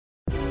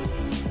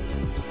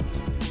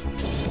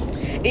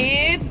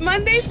It's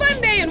Monday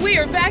Funday, and we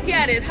are back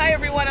at it. Hi,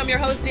 everyone. I'm your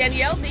host,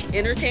 Danielle, the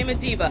Entertainment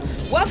Diva.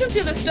 Welcome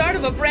to the start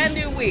of a brand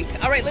new week.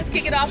 All right, let's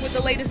kick it off with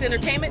the latest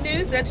entertainment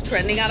news that's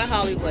trending out of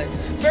Hollywood.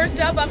 First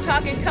up, I'm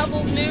talking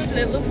couples news, and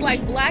it looks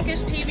like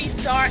Blackish TV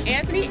star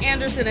Anthony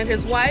Anderson and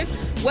his wife,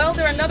 well,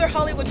 they're another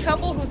Hollywood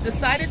couple who's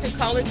decided to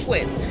call it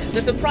quits.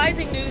 The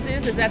surprising news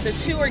is that the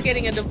two are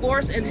getting a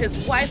divorce, and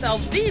his wife,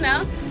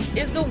 Alvina,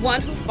 is the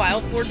one who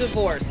filed for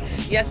divorce.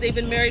 Yes, they've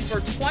been married for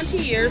 20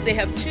 years. They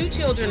have 2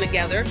 children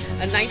together,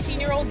 a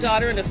 19-year-old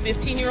daughter and a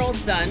 15-year-old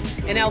son.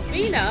 And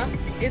Alvina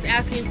is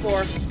asking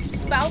for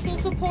spousal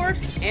support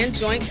and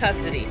joint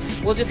custody.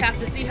 We'll just have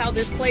to see how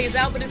this plays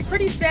out, but it's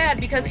pretty sad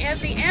because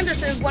Anthony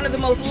Anderson is one of the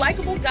most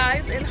likable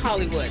guys in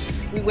Hollywood.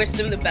 We wish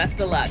them the best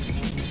of luck.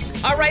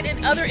 All right,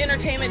 in other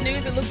entertainment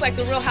news, it looks like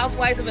the Real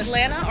Housewives of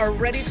Atlanta are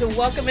ready to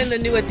welcome in the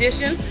new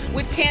addition,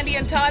 with Kandi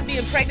and Todd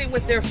being pregnant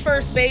with their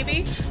first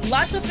baby.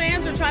 Lots of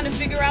fans are trying to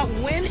figure out,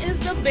 when is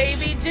the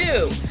baby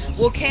due?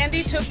 Well,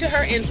 Kandi took to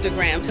her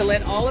Instagram to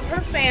let all of her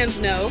fans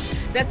know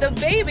that the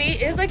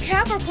baby is a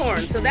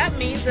Capricorn. So that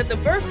means that the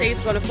birthday is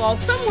going to fall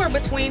somewhere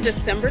between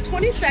December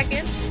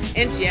 22nd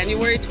and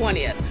January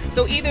 20th.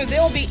 So either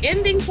they'll be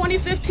ending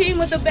 2015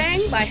 with a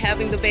bang by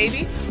having the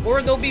baby,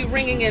 or they'll be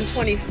ringing in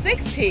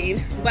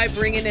 2016 by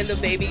bringing in the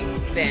baby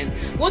then.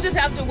 We'll just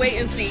have to wait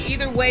and see.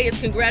 Either way,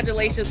 it's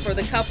congratulations for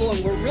the couple,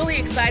 and we're really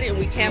excited, and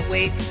we can't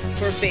wait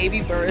for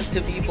baby birds to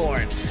be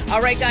born.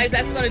 All right, guys,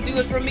 that's going to do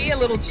it for me. A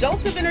little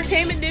jolt of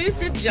entertainment news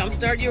to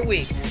jumpstart your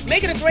week.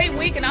 Make it a great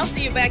week, and I'll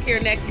see you back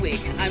here next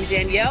week. I'm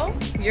Danielle,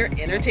 your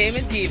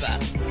Entertainment Diva.